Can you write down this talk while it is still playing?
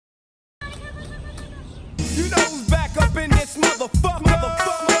You know who's back up in this motherfucker.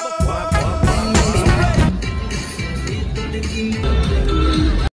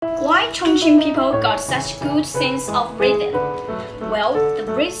 Why Chongqing people got such good sense of rhythm? Well, the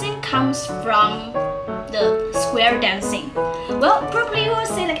reason comes from the square dancing. Well, probably you will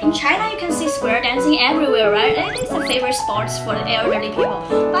say like in China you can see square dancing everywhere, right? And it is a favorite sport for the elderly people.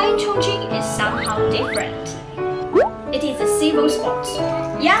 But in Chongqing it's somehow different. It is a civil sport.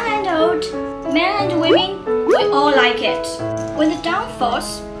 Young and old, men and women, we all like it. When the dawn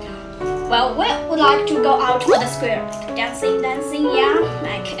falls, well, we would like to go out for the square, like dancing, yeah,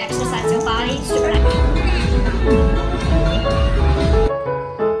 like exercising body, super like.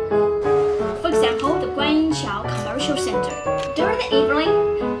 For example, the Guanyin Commercial Center. During the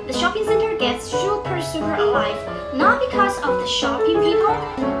evening, the shopping center gets super alive, not because of the shopping people,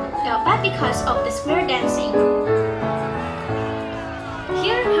 but because of the square dancing.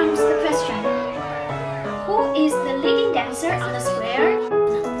 Here comes the question. Who is the leading dancer on the square?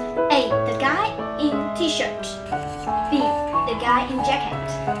 A. The guy in t-shirt. B. The guy in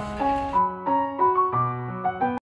jacket.